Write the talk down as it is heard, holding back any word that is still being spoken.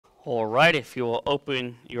All right, if you will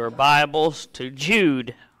open your Bibles to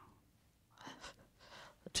Jude.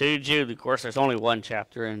 To Jude. Of course, there's only one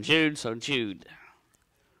chapter in Jude, so Jude.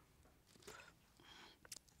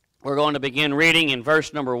 We're going to begin reading in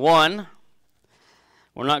verse number 1.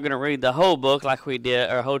 We're not going to read the whole book like we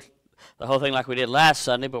did, or the whole thing like we did last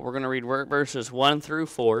Sunday, but we're going to read verses 1 through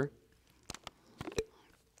 4.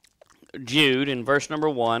 Jude in verse number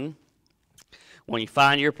 1. When you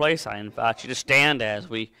find your place, I invite you to stand as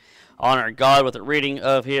we honor God with the reading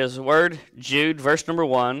of His Word. Jude, verse number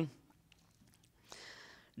 1.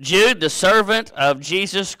 Jude, the servant of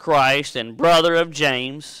Jesus Christ and brother of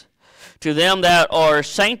James, to them that are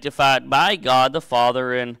sanctified by God the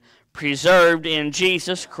Father and preserved in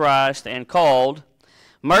Jesus Christ and called,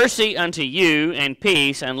 mercy unto you and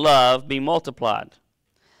peace and love be multiplied.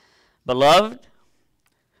 Beloved,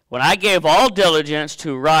 when I gave all diligence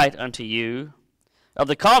to write unto you of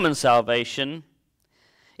the common salvation,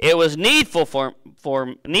 it was needful for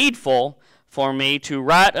me to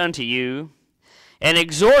write unto you and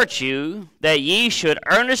exhort you that ye should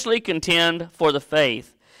earnestly contend for the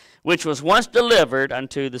faith which was once delivered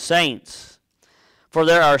unto the saints. For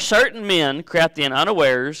there are certain men crept in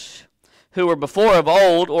unawares, who were before of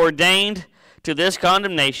old ordained to this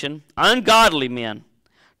condemnation, ungodly men,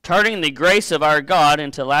 turning the grace of our God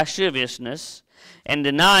into lasciviousness, and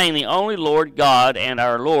denying the only Lord God and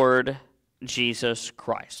our Lord Jesus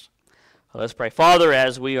Christ. Well, let's pray. Father,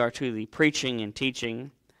 as we are to the preaching and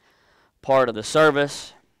teaching part of the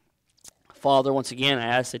service, Father, once again, I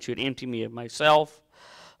ask that you would empty me of myself.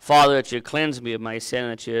 Father, that you would cleanse me of my sin,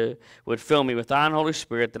 that you would fill me with thine Holy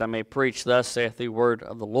Spirit, that I may preach, thus saith the word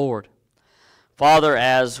of the Lord. Father,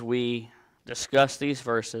 as we discuss these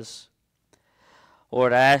verses,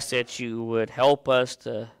 Lord, I ask that you would help us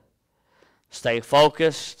to stay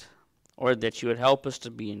focused, or that you would help us to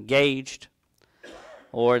be engaged,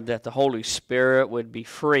 Lord, that the Holy Spirit would be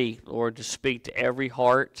free, Lord, to speak to every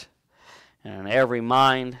heart and every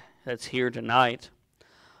mind that's here tonight,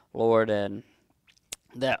 Lord, and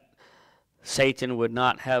that Satan would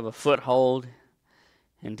not have a foothold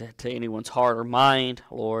into anyone's heart or mind,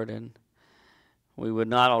 Lord, and we would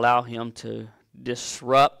not allow him to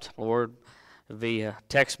disrupt, Lord, via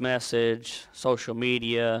text message, social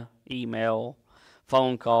media, email,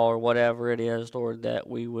 phone call, or whatever it is, Lord, that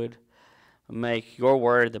we would make your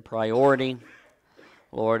word the priority,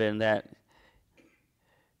 Lord, and that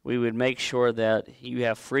we would make sure that you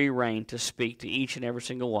have free reign to speak to each and every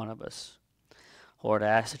single one of us. Lord, I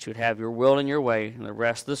ask that you would have your will and your way in the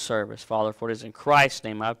rest of the service, Father, for it is in Christ's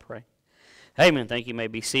name I pray. Amen. Thank you. You may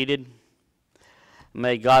be seated.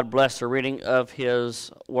 May God bless the reading of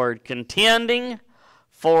His word. Contending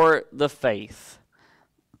for the faith.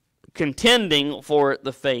 Contending for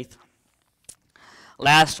the faith.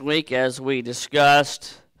 Last week, as we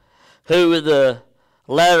discussed who the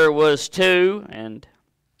letter was to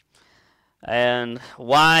and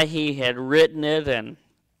why he had written it, and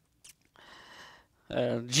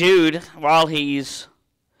Jude, while he's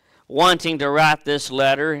wanting to write this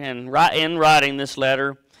letter, and in writing this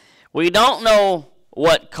letter, we don't know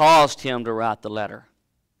what caused him to write the letter.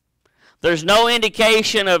 There's no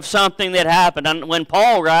indication of something that happened. And when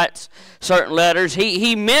Paul writes certain letters,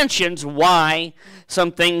 he mentions why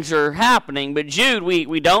some things are happening. But Jude,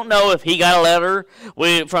 we don't know if he got a letter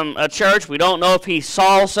from a church. We don't know if he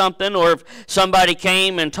saw something or if somebody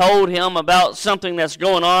came and told him about something that's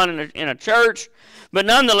going on in a church. But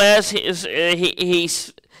nonetheless,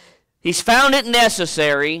 he's found it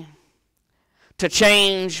necessary to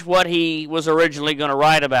change what he was originally going to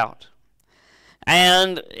write about.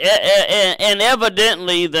 And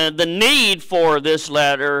evidently, the need for this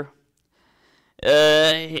letter,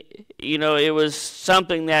 it was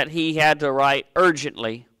something that he had to write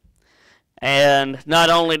urgently. And not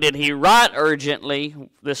only did he write urgently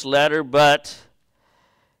this letter, but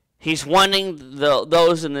he's wanting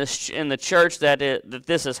those in the church that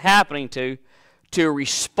this is happening to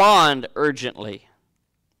respond urgently.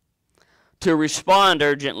 To respond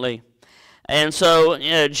urgently. And so,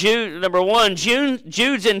 Jude, number 1,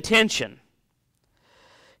 Jude's intention.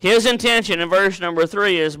 His intention in verse number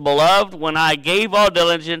 3 is, Beloved, when I gave all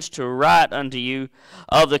diligence to write unto you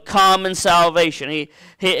of the common salvation.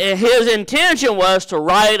 His intention was to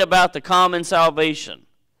write about the common salvation.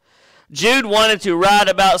 Jude wanted to write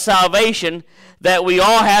about salvation that we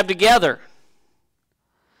all have together.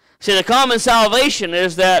 See, the common salvation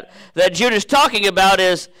is that Jude is talking about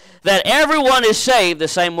is that everyone is saved the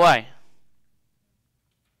same way.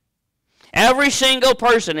 Every single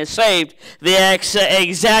person is saved the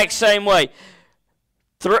exact same way.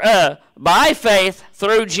 By faith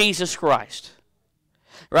through Jesus Christ.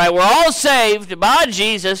 Right? We're all saved by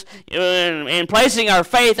Jesus and placing our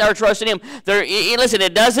faith, our trust in Him. Listen,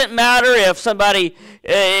 it doesn't matter if somebody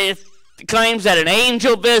claims that an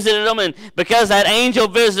angel visited them, and because that angel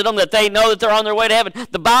visited them, that they know that they're on their way to heaven.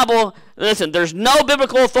 The Bible, listen, there's no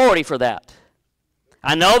biblical authority for that.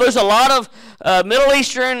 I know there's a lot of Middle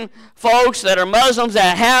Eastern folks that are Muslims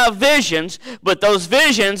that have visions, but those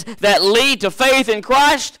visions that lead to faith in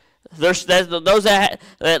Christ, those that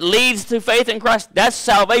leads to faith in Christ, that's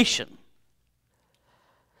salvation.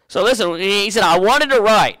 So listen, he said, I wanted to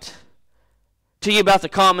write to you about the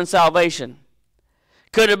common salvation.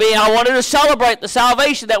 Could it be I wanted to celebrate the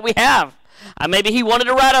salvation that we have? Maybe he wanted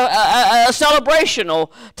to write a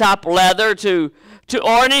celebrational type letter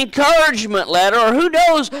or an encouragement letter, or who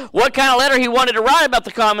knows what kind of letter he wanted to write about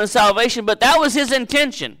the common salvation, but that was his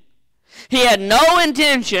intention. He had no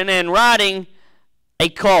intention in writing a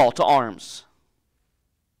call to arms.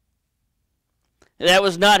 That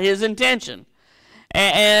was not his intention.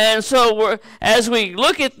 And so as we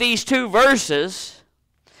look at these two verses,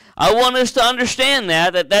 I want us to understand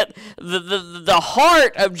that the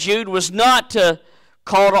heart of Jude was not to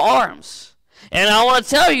call to arms. And I want to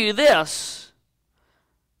tell you this.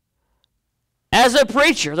 As a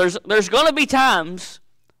preacher, there's going to be times.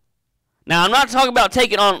 Now, I'm not talking about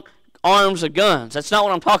taking on arms of guns. That's not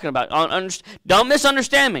what I'm talking about. Don't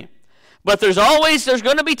misunderstand me. But there's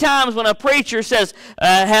going to be times when a preacher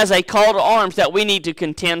has a call to arms that we need to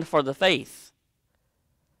contend for the faith.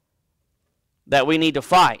 That we need to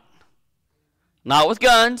fight. Not with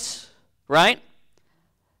guns, right?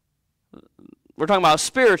 We're talking about a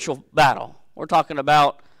spiritual battle. We're talking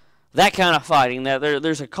about that kind of fighting, that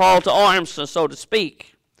there's a call to arms, so to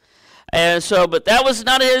speak. And so, but that was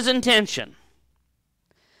not his intention.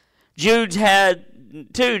 Jude's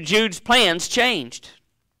plans changed.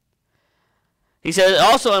 He says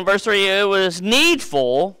also in verse 3, it was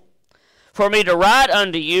needful for me to write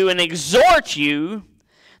unto you and exhort you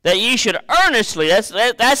that ye should earnestly,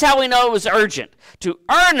 that's how we know it was urgent, to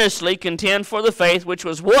earnestly contend for the faith which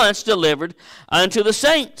was once delivered unto the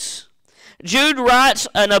saints. Jude writes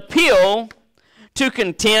an appeal to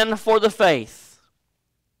contend for the faith.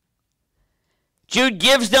 Jude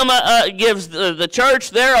gives the church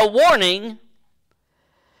there a warning,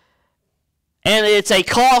 and it's a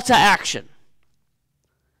call to action.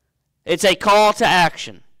 It's a call to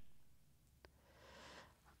action.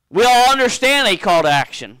 We all understand a call to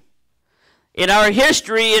action. In our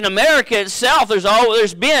history in America itself,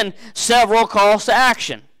 there's been several calls to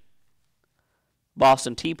action.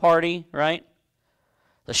 Boston Tea Party, right?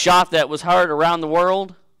 The shot that was heard around the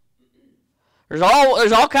world. There's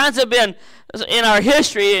all kinds of been in our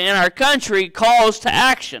history, in our country, calls to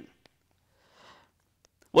action.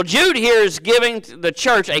 Well, Jude here is giving the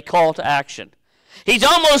church a call to action. He's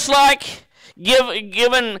almost like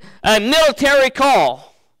giving a military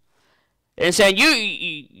call and saying,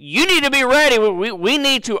 you need to be ready. We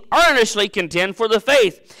need to earnestly contend for the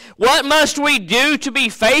faith. What must we do to be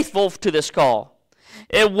faithful to this call?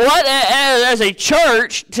 And what, as a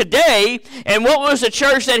church today, and what was the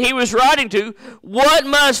church that he was writing to, what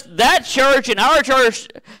must that church and our church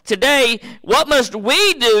today, what must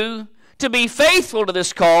we do to be faithful to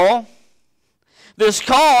this call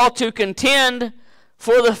to contend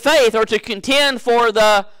for the faith, or to contend for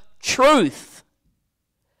the truth?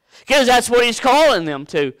 Because that's what he's calling them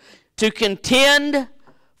to contend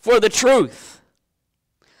for the truth.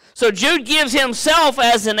 So Jude gives himself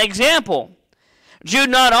as an example.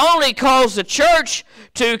 Jude not only calls the church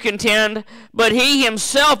to contend, but he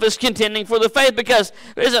himself is contending for the faith. Because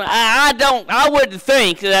listen, I wouldn't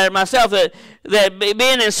think that myself that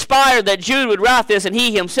being inspired that Jude would write this and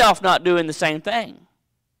he himself not doing the same thing.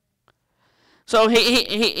 So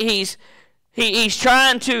he's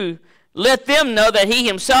trying to let them know that he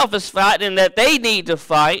himself is fighting and that they need to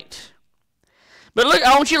fight. But look,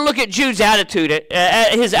 I want you to look at Jude's attitude,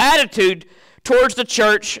 his attitude towards the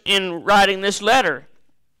church in writing this letter.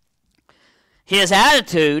 His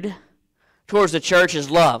attitude towards the church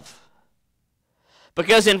is love.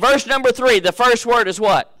 Because in verse number 3, the first word is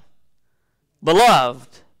what?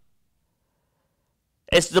 Beloved.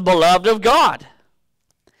 It's the beloved of God.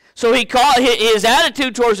 So his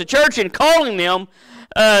attitude towards the church in calling them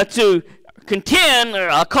to contend,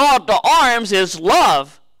 a call to arms, is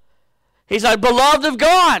love. He's like, beloved of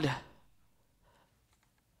God.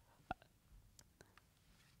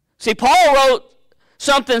 See, Paul wrote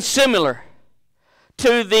something similar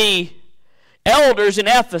to the elders in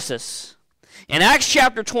Ephesus. In Acts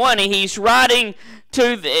chapter 20, he's writing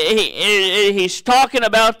to he's talking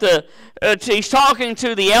to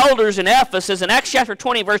the elders in Ephesus. In Acts chapter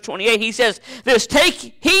 20, verse 28, he says this: "Take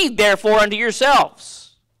heed, therefore, unto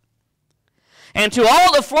yourselves, And to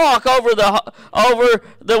all the flock over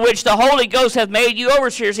the which the Holy Ghost hath made you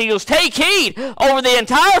overseers, he goes, take heed over the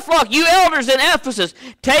entire flock, you elders in Ephesus,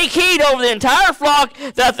 take heed over the entire flock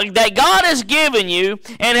that God has given you,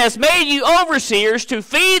 and has made you overseers to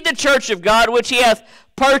feed the church of God, which he hath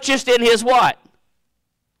purchased in his what?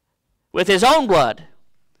 With his own blood.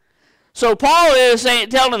 So Paul is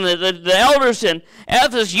telling the elders in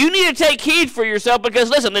Ephesus, you need to take heed for yourself, because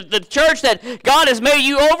listen, the church that God has made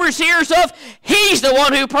you overseers of, he's the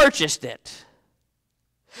one who purchased it.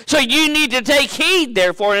 So you need to take heed,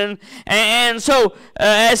 therefore, and so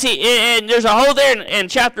and there's a whole there in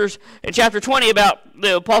chapter 20 about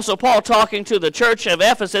the Apostle Paul talking to the church of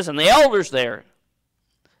Ephesus and the elders there.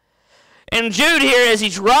 And Jude here, as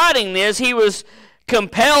he's writing this, he was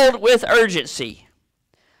compelled with urgency.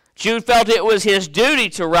 Jude felt it was his duty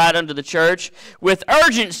to write unto the church with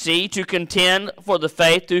urgency to contend for the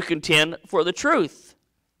faith, to contend for the truth.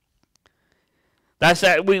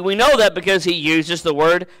 We know that because he uses the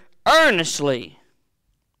word earnestly.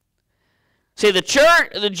 See,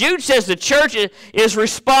 Jude says the church is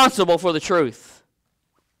responsible for the truth.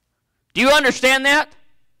 Do you understand that?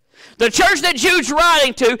 The church that Jude's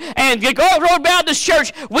writing to, and the Road Baptist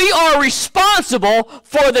Church, we are responsible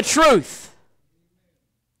for the truth.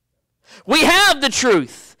 We have the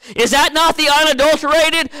truth. Is that not the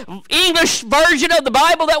unadulterated English version of the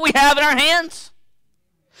Bible that we have in our hands?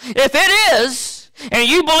 If it is, and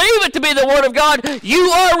you believe it to be the Word of God, you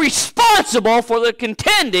are responsible for the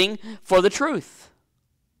contending for the truth.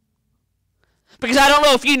 Because I don't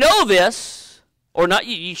know if you know this, or not,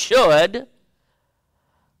 you should,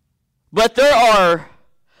 but there are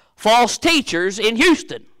false teachers in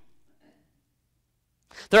Houston.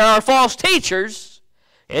 There are false teachers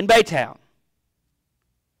in Baytown.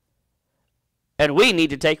 And we need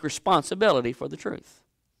to take responsibility for the truth.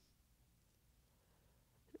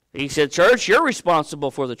 He said, church, you're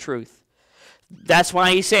responsible for the truth. That's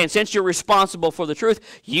why he's saying, since you're responsible for the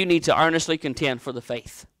truth, you need to earnestly contend for the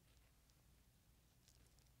faith.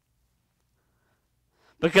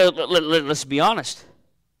 Because, let's be honest,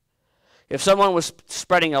 if someone was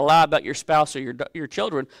spreading a lie about your spouse or your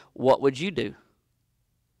children, what would you do?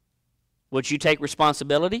 Would you take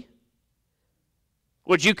responsibility?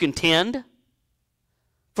 Would you contend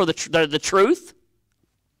for the truth?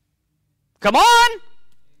 Come on!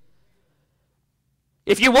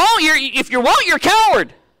 If you won't, you're a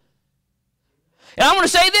coward. And I want to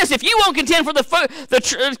say this: if you won't contend for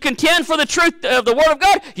contend for the truth of the Word of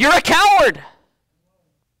God, you're a coward.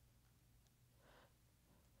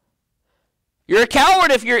 You're a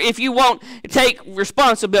coward if you won't take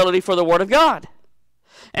responsibility for the Word of God.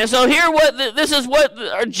 And so here, this is what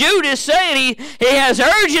Jude is saying. He has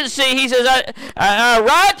urgency. He says, I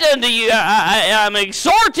write unto you, I'm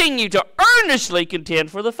exhorting you to earnestly contend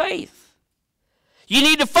for the faith. You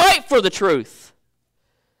need to fight for the truth.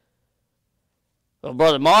 Well,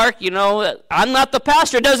 Brother Mark, I'm not the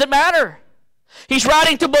pastor. It doesn't matter. He's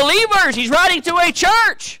writing to believers. He's writing to a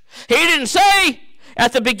church. He didn't say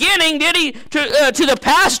at the beginning, did he, to the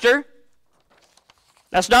pastor?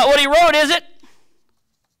 That's not what he wrote, is it?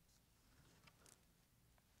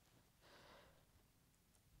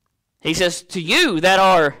 He says, to you that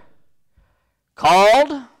are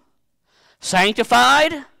called,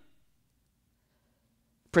 sanctified,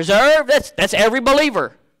 preserved, that's every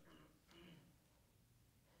believer.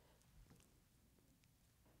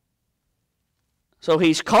 So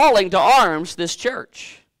he's calling to arms this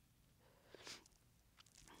church.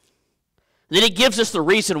 Then he gives us the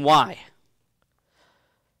reason why.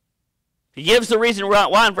 He gives the reason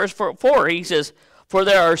why in verse 4. He says, for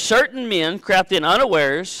there are certain men crept in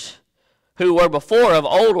unawares, who were before of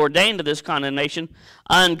old ordained to this condemnation,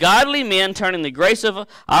 ungodly men turning the grace of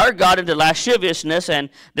our God into lasciviousness and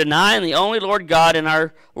denying the only Lord God and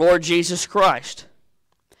our Lord Jesus Christ.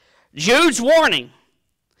 Jude's warning.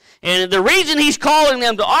 And the reason he's calling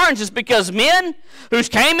them to arms is because men who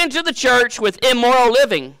came into the church with immoral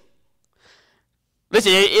living.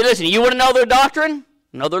 Listen, you want to know their doctrine?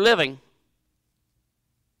 Know their living.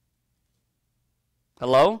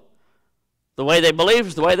 Hello? The way they believe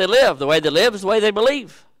is the way they live. The way they live is the way they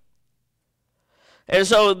believe. And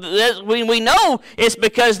so we know it's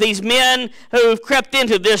because these men who've crept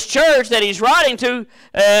into this church that he's writing to,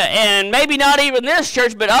 and maybe not even this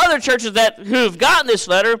church, but other churches who've gotten this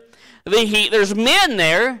letter, there's men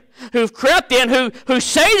there who've crept in who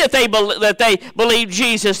say that they believe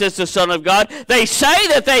Jesus is the Son of God. They say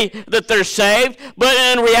that they're saved, but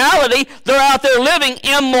in reality, they're out there living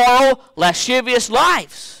immoral, lascivious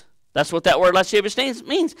lives. That's what that word lascivious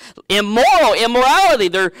means. Immoral, immorality.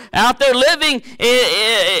 They're out there living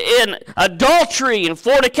in adultery and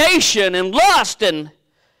fornication and lust. And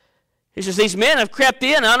he says these men have crept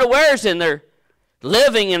in unawares and they're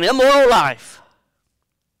living an immoral life.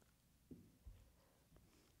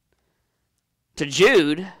 To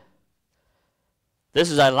Jude, this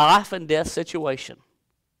is a life and death situation.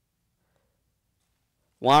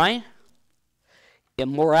 Why?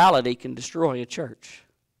 Immorality can destroy a church.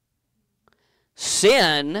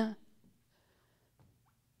 Sin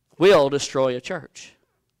will destroy a church.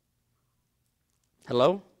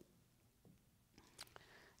 Hello?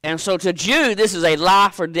 And so to Jude, this is a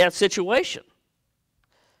life or death situation.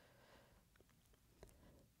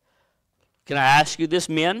 Can I ask you this,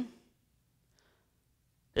 men?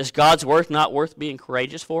 Is God's word not worth being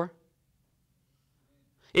courageous for?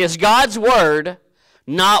 Is God's word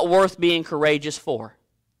not worth being courageous for?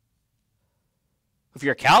 If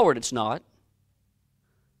you're a coward, it's not.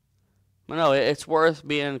 But no, it's worth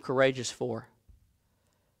being courageous for.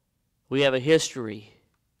 We have a history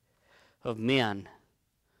of men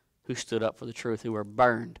who stood up for the truth, who were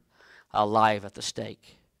burned alive at the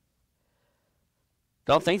stake.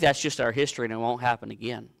 Don't think that's just our history and it won't happen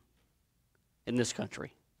again in this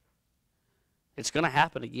country. It's going to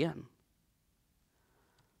happen again.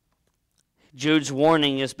 Jude's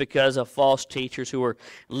warning is because of false teachers who are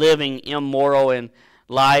living immoral and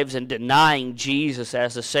lives and denying Jesus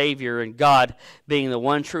as the Savior and God being the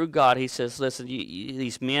one true God. He says, listen,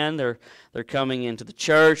 these men, they're coming into the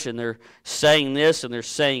church and they're saying this and they're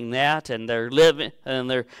saying that, and they're living and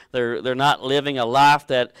they're not living a life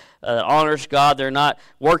that honors God. They're not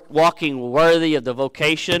walking worthy of the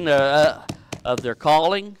vocation of their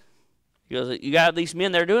calling. You got these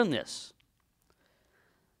men, they're doing this.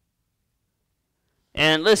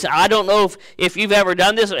 And listen, I don't know if you've ever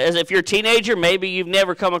done this. As if you're a teenager, maybe you've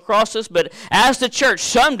never come across this. But as the church,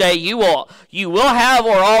 someday you will have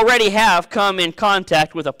or already have come in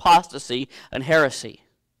contact with apostasy and heresy.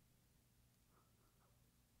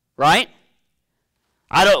 Right?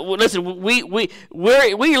 Listen. We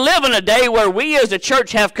live in a day where we as a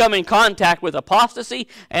church have come in contact with apostasy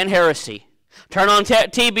and heresy. Turn on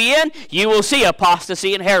TBN, you will see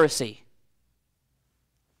apostasy and heresy.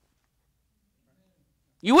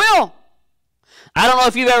 You will. I don't know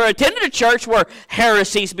if you've ever attended a church where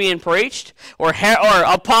heresy is being preached or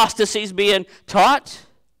apostasy is being taught.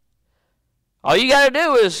 All you got to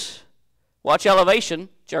do is watch Elevation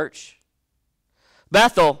Church,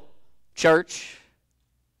 Bethel Church,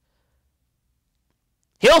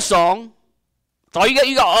 Hillsong. That's all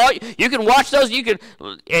you got. You can watch those.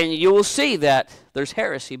 And you will see that there's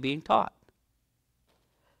heresy being taught.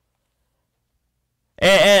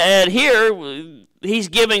 And here he's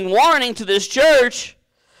giving warning to this church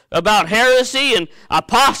about heresy and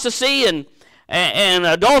apostasy and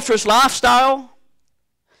adulterous lifestyle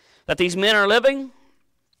that these men are living.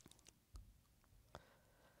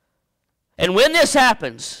 And when this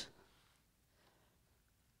happens,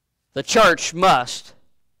 the church must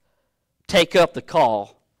take up the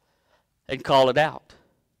call and call it out.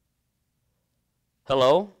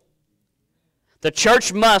 Hello? The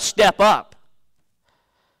church must step up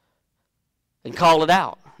and call it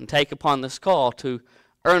out and take upon this call to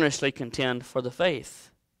earnestly contend for the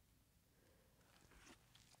faith.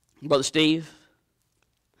 Brother Steve,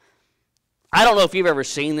 I don't know if you've ever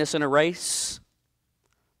seen this in a race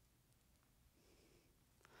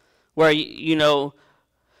where,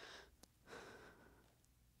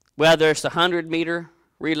 whether it's the 100-meter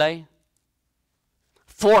relay,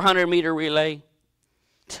 400-meter relay,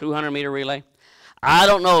 200-meter relay. I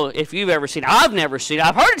don't know if you've ever seen it. I've never seen it.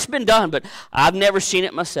 I've heard it's been done, but I've never seen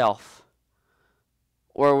it myself.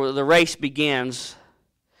 Where the race begins,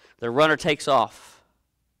 the runner takes off,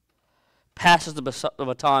 passes the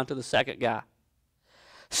baton to the second guy.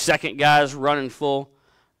 Second guy's running full.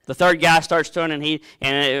 The third guy starts turning,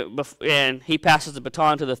 and he passes the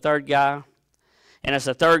baton to the third guy. And as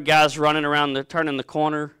the third guy's running around, turning the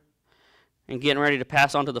corner and getting ready to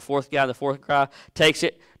pass on to the fourth guy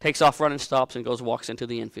takes off running, stops, and walks into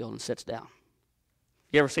the infield and sits down.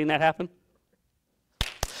 You ever seen that happen?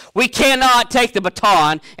 We cannot take the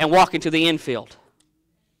baton and walk into the infield.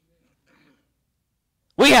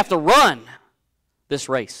 We have to run this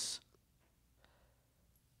race.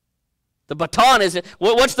 The baton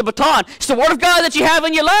what's the baton? It's the Word of God that you have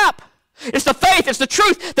in your lap. It's the faith, it's the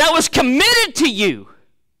truth that was committed to you.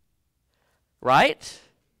 Right?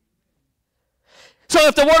 So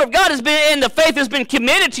if the Word of God has been, and the faith has been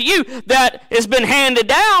committed to you, that has been handed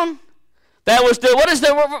down, what does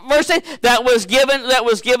the verse say? That was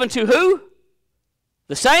given to who?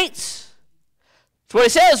 The saints. That's what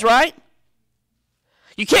it says, right?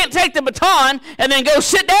 You can't take the baton and then go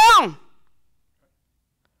sit down.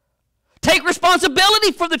 Take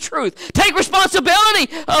responsibility for the truth. Take responsibility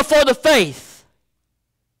for the faith.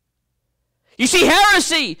 You see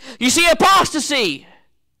heresy. You see apostasy.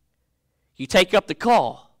 You take up the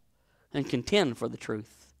call and contend for the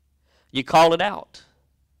truth. You call it out.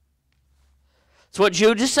 That's what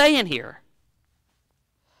Jude is saying here.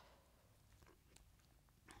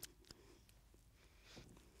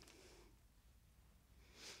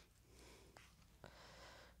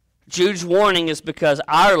 Jude's warning is because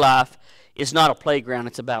our life is not a playground,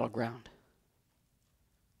 it's a battleground.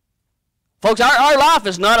 Folks, our life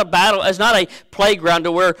is not a battle, it's not a playground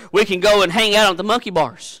to where we can go and hang out at the monkey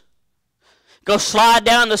bars. Go slide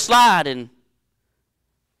down the slide and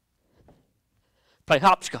play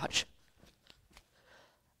hopscotch.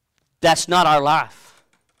 That's not our life.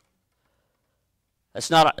 That's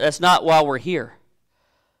not why we're here.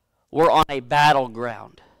 We're on a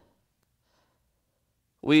battleground.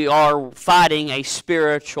 We are fighting a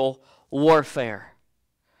spiritual warfare.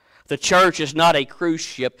 The church is not a cruise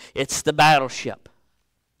ship, it's the battleship.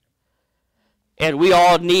 And we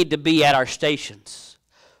all need to be at our stations,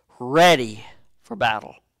 ready for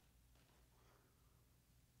battle.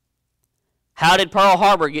 How did Pearl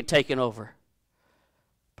Harbor get taken over?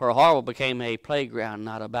 Pearl Harbor became a playground,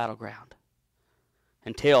 not a battleground.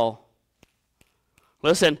 Until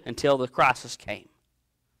the crisis came.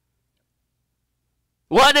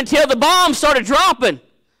 It wasn't until the bombs started dropping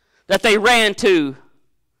that they ran to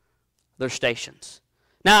their stations.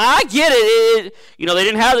 Now, I get it. They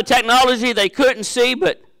didn't have the technology. They couldn't see,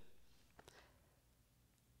 and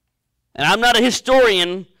I'm not a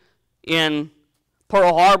historian in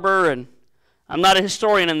Pearl Harbor, and I'm not a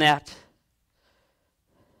historian in that.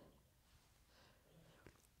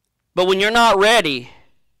 But when you're not ready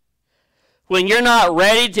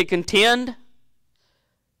to contend,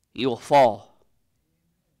 you will fall.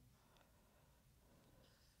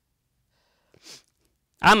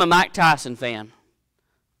 I'm a Mike Tyson fan.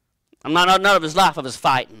 I'm not of his life, of his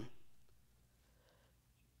fighting.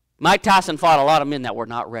 Mike Tyson fought a lot of men that were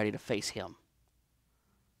not ready to face him.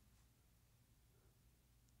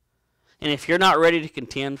 And if you're not ready to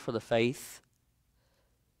contend for the faith,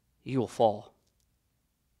 you will fall.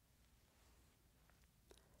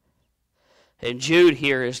 And Jude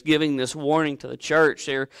here is giving this warning to the church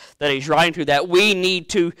here that he's writing to, that we need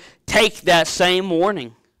to take that same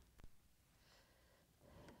warning.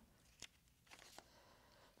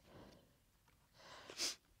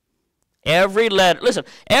 Every letter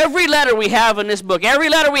we have in this book, every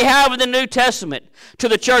letter we have in the New Testament to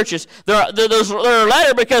the churches, they're a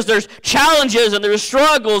letter because there's challenges and there's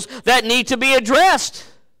struggles that need to be addressed.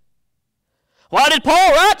 Why did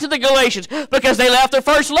Paul write to the Galatians? Because they left their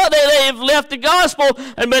first love. They left the gospel,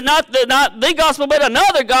 but not the gospel, but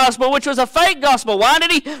another gospel, which was a fake gospel. Why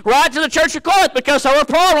did he write to the church of Corinth? Because there were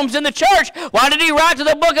problems in the church. Why did he write to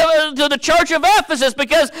the church of Ephesus?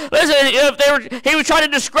 Because listen, he was trying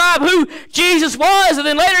to describe who Jesus was, and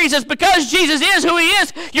then later he says, because Jesus is who he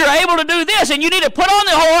is, you're able to do this, and you need to put on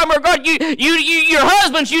the whole armor of God. Your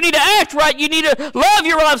husbands, you need to act right. You need to love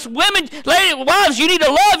your wives. Wives, you need to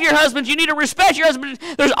love your husbands. You need to respect your husband.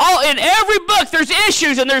 In every book there's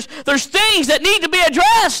issues and there's things that need to be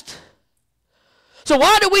addressed. So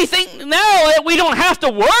why do we think now that we don't have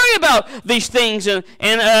to worry about these things and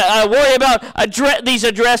worry about these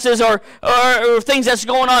addresses or things that's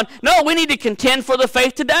going on? No, we need to contend for the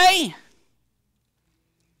faith today.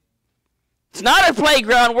 It's not a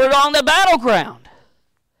playground, we're on the battleground.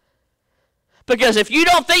 Because if you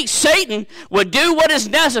don't think Satan would do what is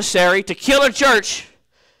necessary to kill a church,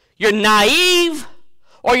 you're naive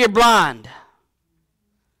or you're blind.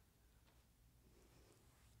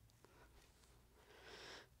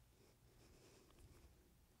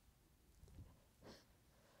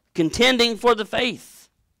 Contending for the faith.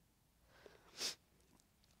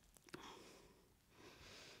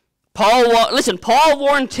 Paul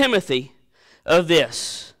warned Timothy of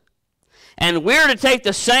this. And we're to take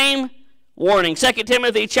the same warning. 2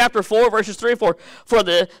 Timothy chapter 4, verses 3 and 4. For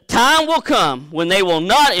the time will come when they will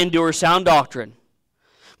not endure sound doctrine,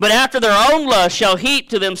 but after their own lust shall heap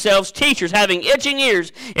to themselves teachers having itching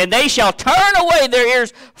ears, and they shall turn away their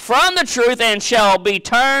ears from the truth and shall be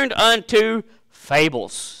turned unto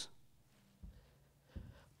fables.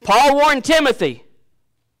 Paul warned Timothy,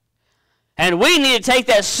 and we need to take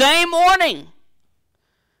that same warning.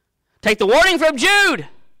 Take the warning from Jude.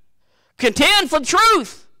 Contend for the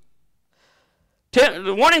truth.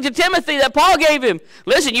 Warning to Timothy that Paul gave him.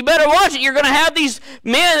 Listen, you better watch it. You're going to have these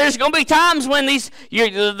men. There's going to be times when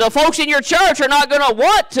the folks in your church are not going to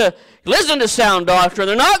want to listen to sound doctrine.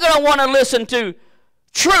 They're not going to want to listen to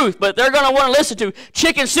truth, but they're going to want to listen to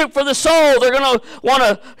Chicken Soup for the Soul. They're going to want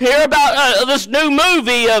to hear about this new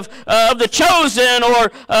movie of The Chosen,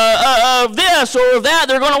 or of this or of that.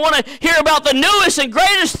 They're going to want to hear about the newest and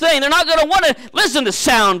greatest thing. They're not going to want to listen to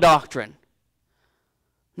sound doctrine.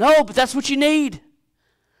 No, but that's what you need.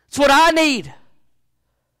 It's what I need.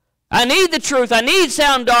 I need the truth. I need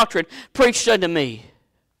sound doctrine preached unto me.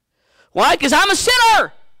 Why? Because I'm a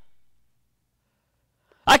sinner.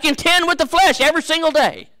 I contend with the flesh every single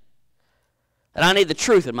day. And I need the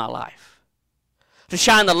truth in my life to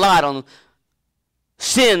shine the light on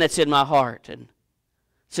sin that's in my heart and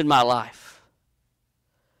it's in my life.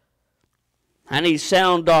 I need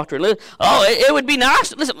sound doctrine. Oh, it would be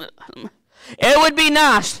nice. Listen, it would be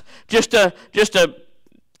nice just to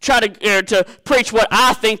try to preach what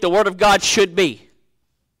I think the Word of God should be.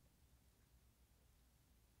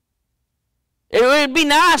 It would be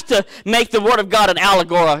nice to make the Word of God an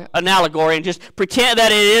allegory, and just pretend that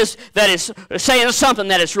it's saying something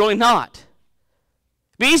that it's really not.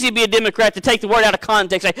 It'd be easy to be a Democrat to take the word out of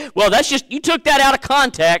context and say, well, that's just, you took that out of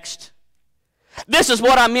context. This is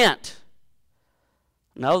what I meant.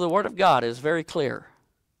 No, the Word of God is very clear.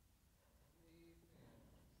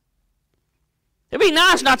 It'd be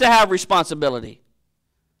nice not to have responsibility.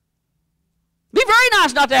 It'd be very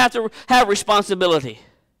nice not to have responsibility.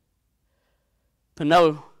 But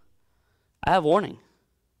no, I have warning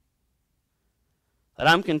that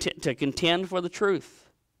I'm to contend for the truth.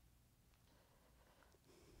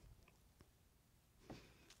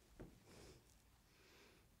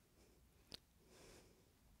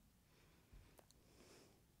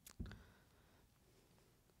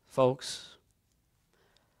 Folks,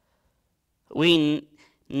 we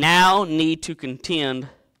now need to contend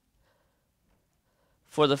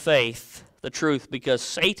for the faith, the truth, because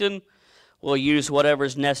Satan will use whatever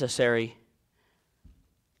is necessary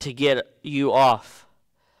to get you off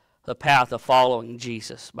the path of following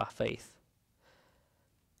Jesus by faith,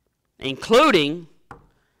 including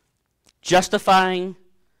justifying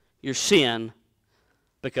your sin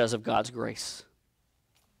because of God's grace.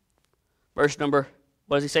 Verse number,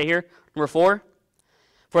 what does he say here? Number 4.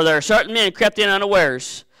 For there are certain men crept in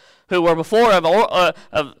unawares, who were before of old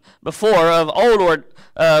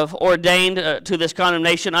ordained to this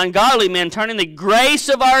condemnation, ungodly men, turning the grace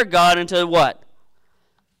of our God into what?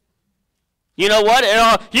 You know what?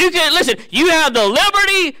 You can listen. You have the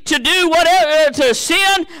liberty to do whatever, to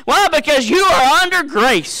sin. Why? Because you are under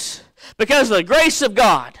grace, because of the grace of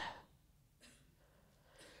God.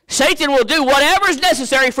 Satan will do whatever is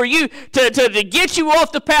necessary for you to get you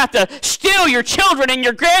off the path, to steal your children and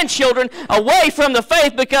your grandchildren away from the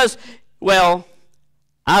faith because, well,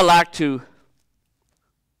 I like to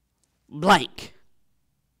blank.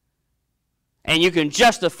 And you can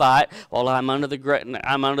justify it. Well, I'm under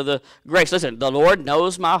the grace. Listen, the Lord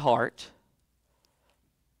knows my heart.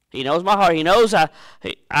 He knows my heart. He knows I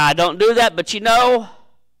don't do that, but you know,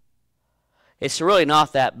 it's really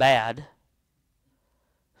not that bad.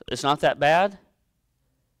 It's not that bad.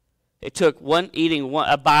 It took eating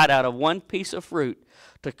a bite out of one piece of fruit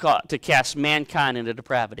to cast mankind into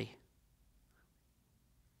depravity.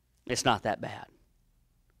 It's not that bad.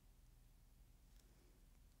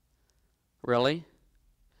 Really?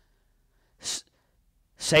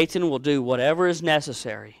 Satan will do whatever is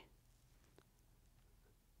necessary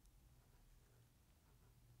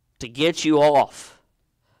to get you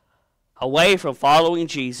away from following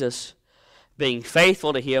Jesus, being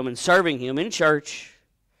faithful to Him and serving Him in church,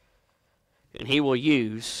 and he will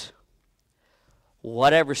use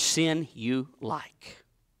whatever sin you like.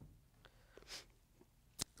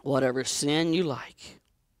 Whatever sin you like.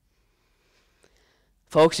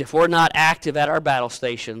 Folks, if we're not active at our battle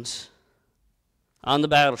stations, on the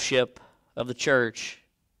battleship of the church,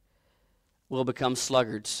 we'll become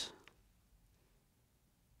sluggards.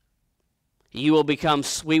 We will become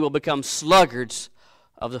sluggards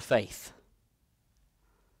of the faith.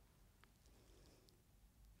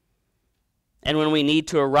 And when we need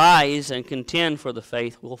to arise and contend for the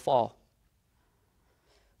faith, we'll fall.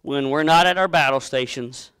 When we're not at our battle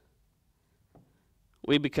stations,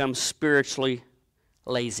 we become spiritually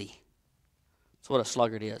lazy. That's what a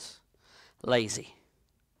sluggard is. Lazy.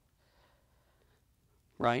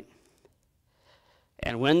 Right?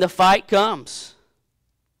 And when the fight comes,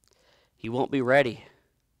 you won't be ready.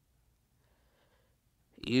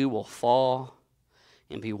 You will fall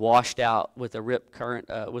and be washed out with a rip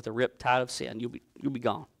tide of sin. You'll be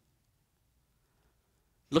gone.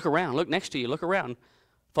 Look around. Look next to you. Look around.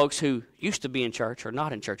 Folks who used to be in church are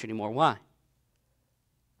not in church anymore. Why?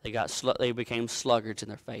 They became sluggards in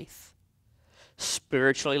their faith,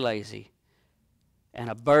 spiritually lazy, and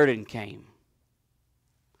a burden came.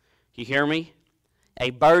 You hear me? A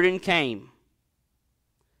burden came,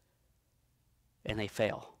 and they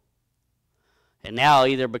fell. And now,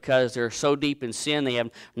 either because they're so deep in sin, they have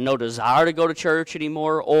no desire to go to church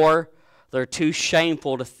anymore, or they're too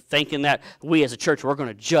shameful to thinking that we as a church, we're going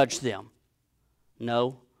to judge them.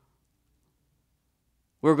 No.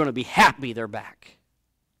 We're going to be happy they're back.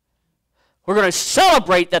 We're going to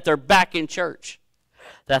celebrate that they're back in church,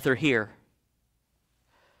 that they're here.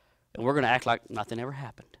 And we're going to act like nothing ever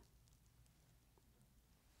happened.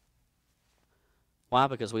 Why?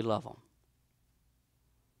 Because we love them.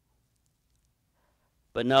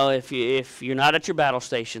 But no, if you're not at your battle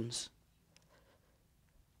stations,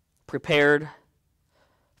 prepared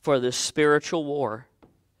for this spiritual war,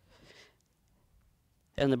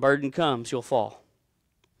 and the burden comes, you'll fall.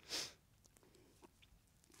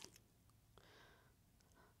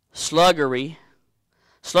 Sluggardry,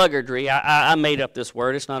 I made up this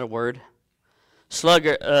word, it's not a word.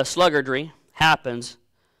 Sluggardry happens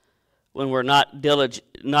when we're not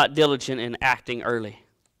diligent in acting early.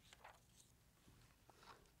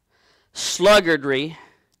 Sluggardry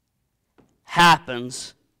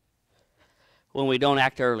happens when we don't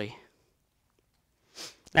act early.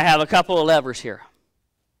 I have a couple of levers here.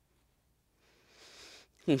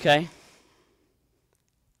 Okay?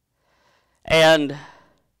 And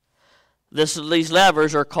these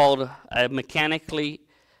levers are called a mechanically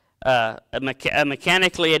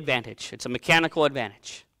advantage. It's a mechanical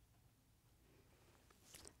advantage.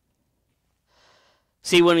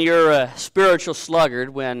 See, when you're a spiritual sluggard,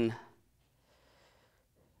 when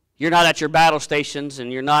you're not at your battle stations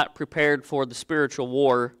and you're not prepared for the spiritual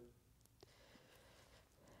war,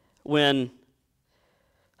 when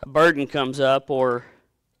a burden comes up or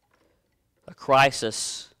a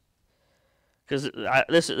crisis, because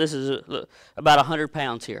this is about 100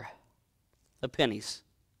 pounds here, the pennies.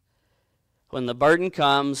 When the burden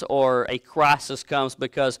comes or a crisis comes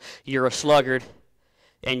because you're a sluggard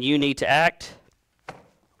and you need to act,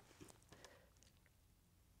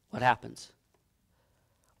 what happens?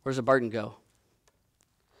 Where's the burden go?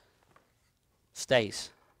 Stays.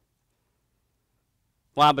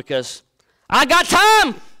 Why? Because I got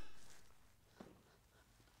time.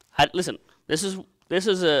 Listen, this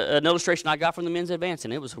is an illustration I got from the men's advance,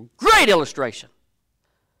 and it was a great illustration.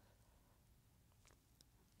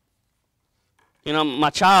 You know, my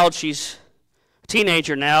child, she's a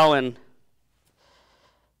teenager now, and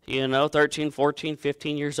 13, 14,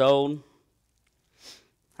 15 years old.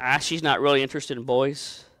 She's not really interested in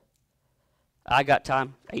boys. I got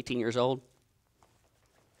time, 18 years old.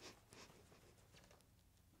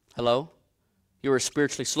 Hello? You were a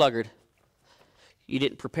spiritually sluggard. You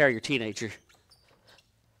didn't prepare your teenager.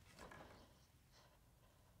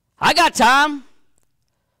 I got time.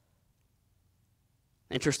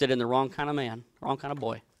 Interested in the wrong kind of man, wrong kind of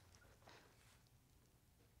boy.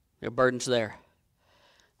 Your burden's there.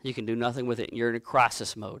 You can do nothing with it. You're in a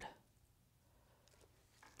crisis mode.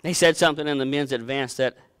 They said something in the men's advance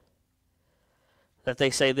that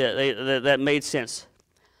they say that made sense.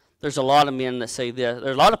 There's a lot of men that say this.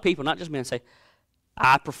 There's a lot of people, not just men, say,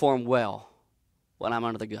 I perform well when I'm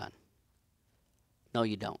under the gun. No,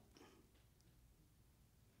 you don't.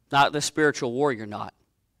 Not the spiritual war, you're not.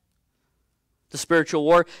 The spiritual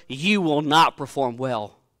war, you will not perform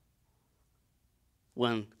well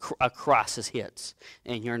when a crisis hits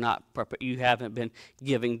and you haven't been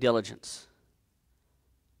giving diligence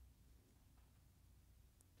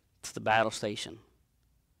to the battle station.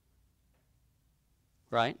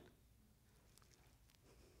 Right?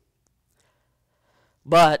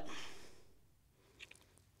 But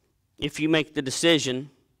if you make the decision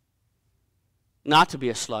not to be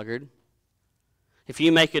a sluggard, if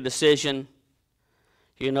you make a decision,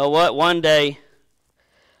 you know what, one day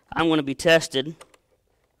I'm going to be tested.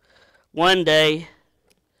 One day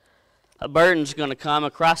a burden's going to come,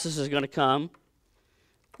 a crisis is going to come,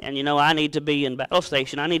 and I need to be in battle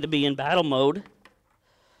station. I need to be in battle mode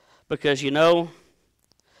because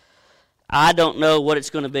I don't know what it's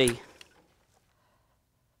going to be.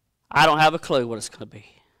 I don't have a clue what it's going to be.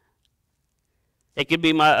 It could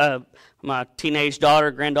be my teenage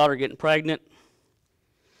daughter, granddaughter getting pregnant.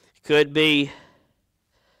 It could be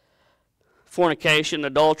fornication,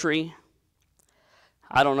 adultery.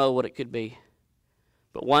 I don't know what it could be.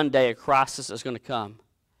 But one day a crisis is going to come.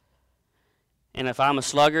 And if I'm a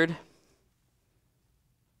sluggard,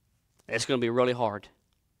 it's going to be really hard.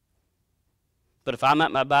 But if I'm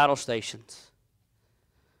at my battle stations,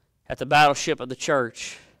 at the battleship of the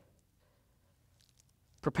church,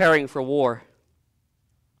 preparing for war.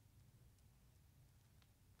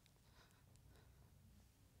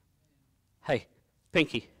 Hey,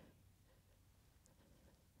 Pinky.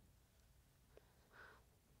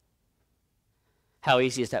 How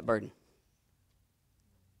easy is that burden?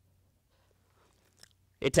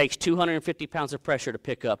 It takes 250 pounds of pressure to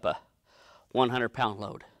pick up a 100-pound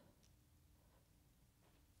load.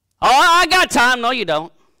 Oh, I got time. No, you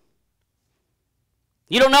don't.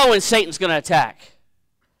 You don't know when Satan's going to attack.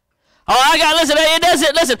 Oh, listen, it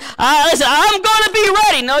doesn't, listen, I'm going to be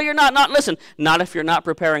ready. No, you're not, listen, not if you're not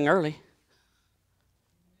preparing early.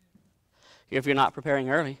 If you're not preparing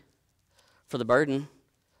early for the burden,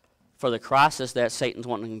 for the crisis that Satan's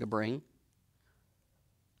wanting to bring.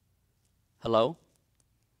 Hello?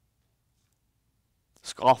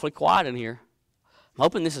 It's awfully quiet in here. I'm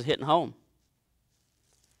hoping this is hitting home.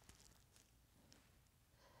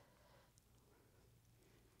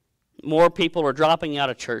 More people are dropping out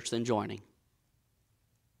of church than joining.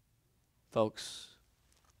 Folks.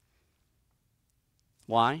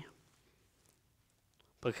 Why?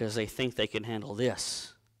 Because they think they can handle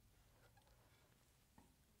this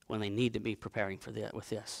when they need to be preparing for that with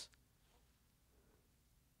this.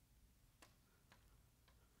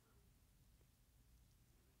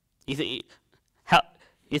 You think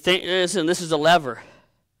listen, this is a lever.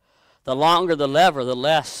 The longer the lever, the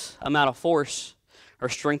less amount of force or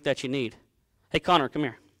strength that you need. Hey, Connor, come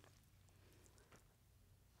here.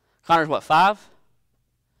 Connor's what, 5?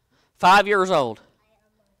 5 years old.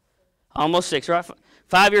 Almost 6, right?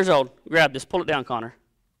 5 years old. Grab this. Pull it down, Connor.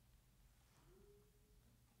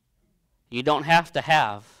 You don't have to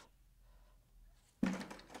have,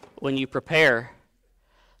 when you prepare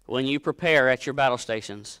at your battle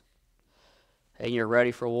stations and you're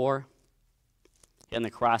ready for war and the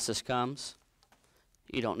crisis comes,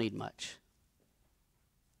 you don't need much.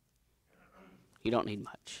 You don't need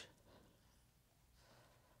much.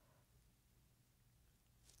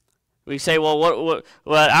 We say, well,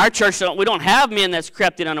 what our church, we don't have men that's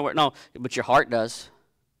crept in unaware. No, but your heart does.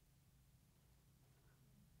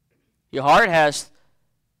 Your heart has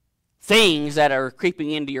things that are creeping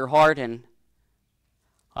into your heart. And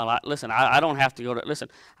listen, I don't have to go to, listen,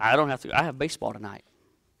 I don't have to, I have baseball tonight.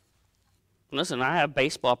 Listen, I have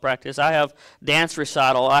baseball practice. I have dance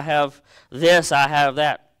recital. I have this. I have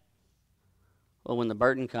that. Well, when the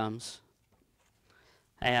burden comes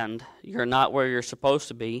and you're not where you're supposed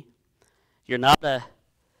to be, you're not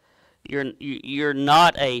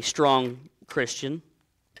a strong Christian,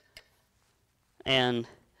 and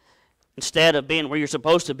instead of being where you're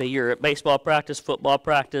supposed to be, you're at baseball practice, football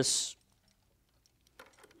practice,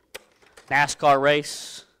 NASCAR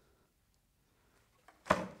race.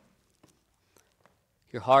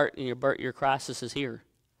 Your heart and your crisis is here,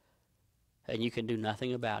 and you can do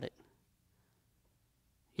nothing about it.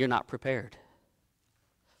 You're not prepared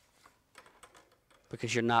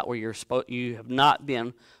because you're not where you have not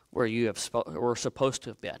been where you were supposed to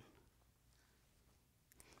have been.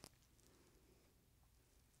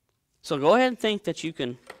 So go ahead and think that you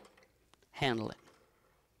can handle it.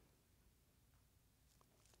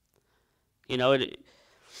 You know,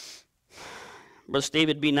 Brother Steve,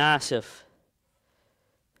 it'd be nice if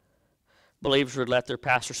believers would let their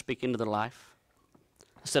pastor speak into their life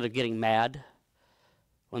instead of getting mad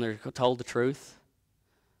when they're told the truth.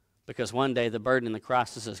 Because one day the burden and the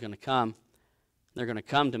crisis is going to come. They're going to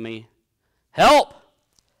come to me, help!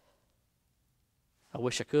 I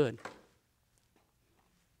wish I could.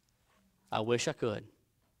 I wish I could.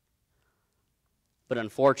 But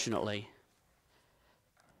unfortunately,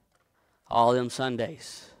 all them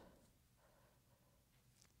Sundays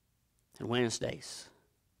and Wednesdays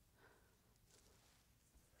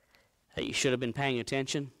that you should have been paying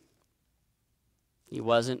attention, you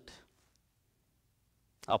wasn't.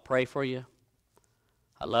 I'll pray for you.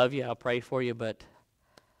 I love you. I'll pray for you, but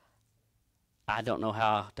I don't know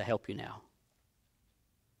how to help you now.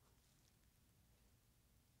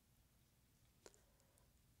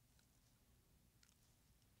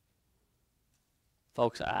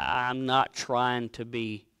 Folks, I'm not trying to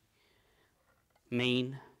be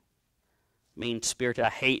mean-spirited. I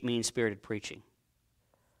hate mean-spirited preaching.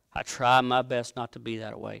 I try my best not to be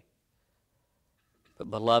that way. But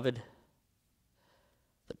beloved,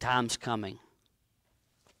 the time's coming.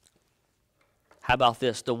 How about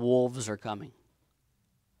this? The wolves are coming.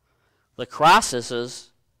 The crises,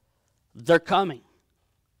 they're coming.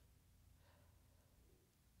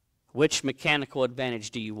 Which mechanical advantage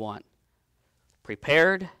do you want?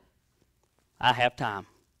 Prepared? I have time.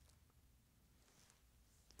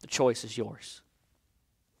 The choice is yours.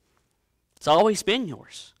 It's always been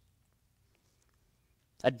yours.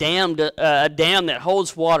 A dam that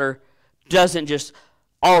holds water doesn't just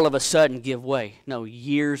all of a sudden give way. No,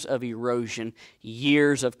 years of erosion,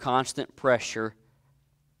 years of constant pressure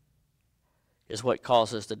is what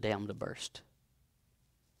causes the dam to burst.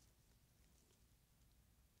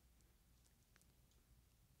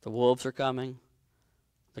 The wolves are coming.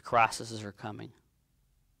 The crises are coming.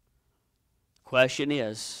 The question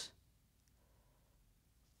is,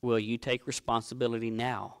 will you take responsibility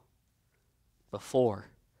now before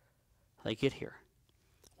they get here?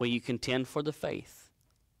 Will you contend for the faith?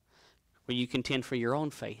 Will you contend for your own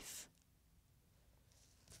faith?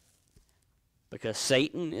 Because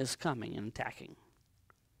Satan is coming and attacking.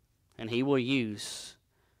 And he will use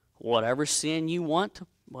whatever sin you want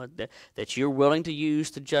that you're willing to use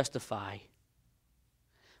to justify.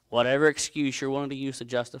 Whatever excuse you're willing to use to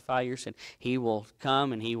justify your sin, he will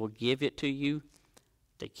come and he will give it to you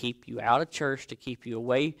to keep you out of church, to keep you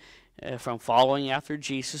away from following after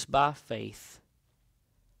Jesus by faith,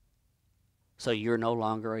 so you're no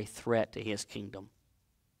longer a threat to his kingdom.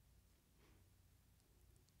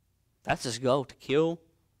 That's his goal, to kill,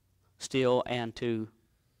 steal, and to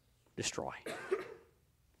destroy.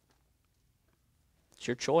 It's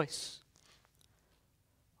your choice.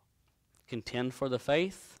 Contend for the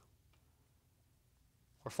faith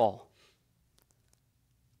or fall.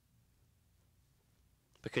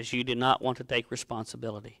 Because you did not want to take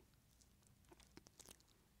responsibility.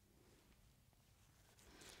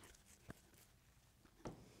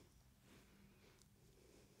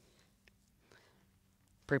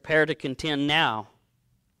 Prepare to contend now,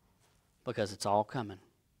 because it's all coming.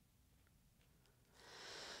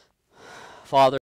 Father,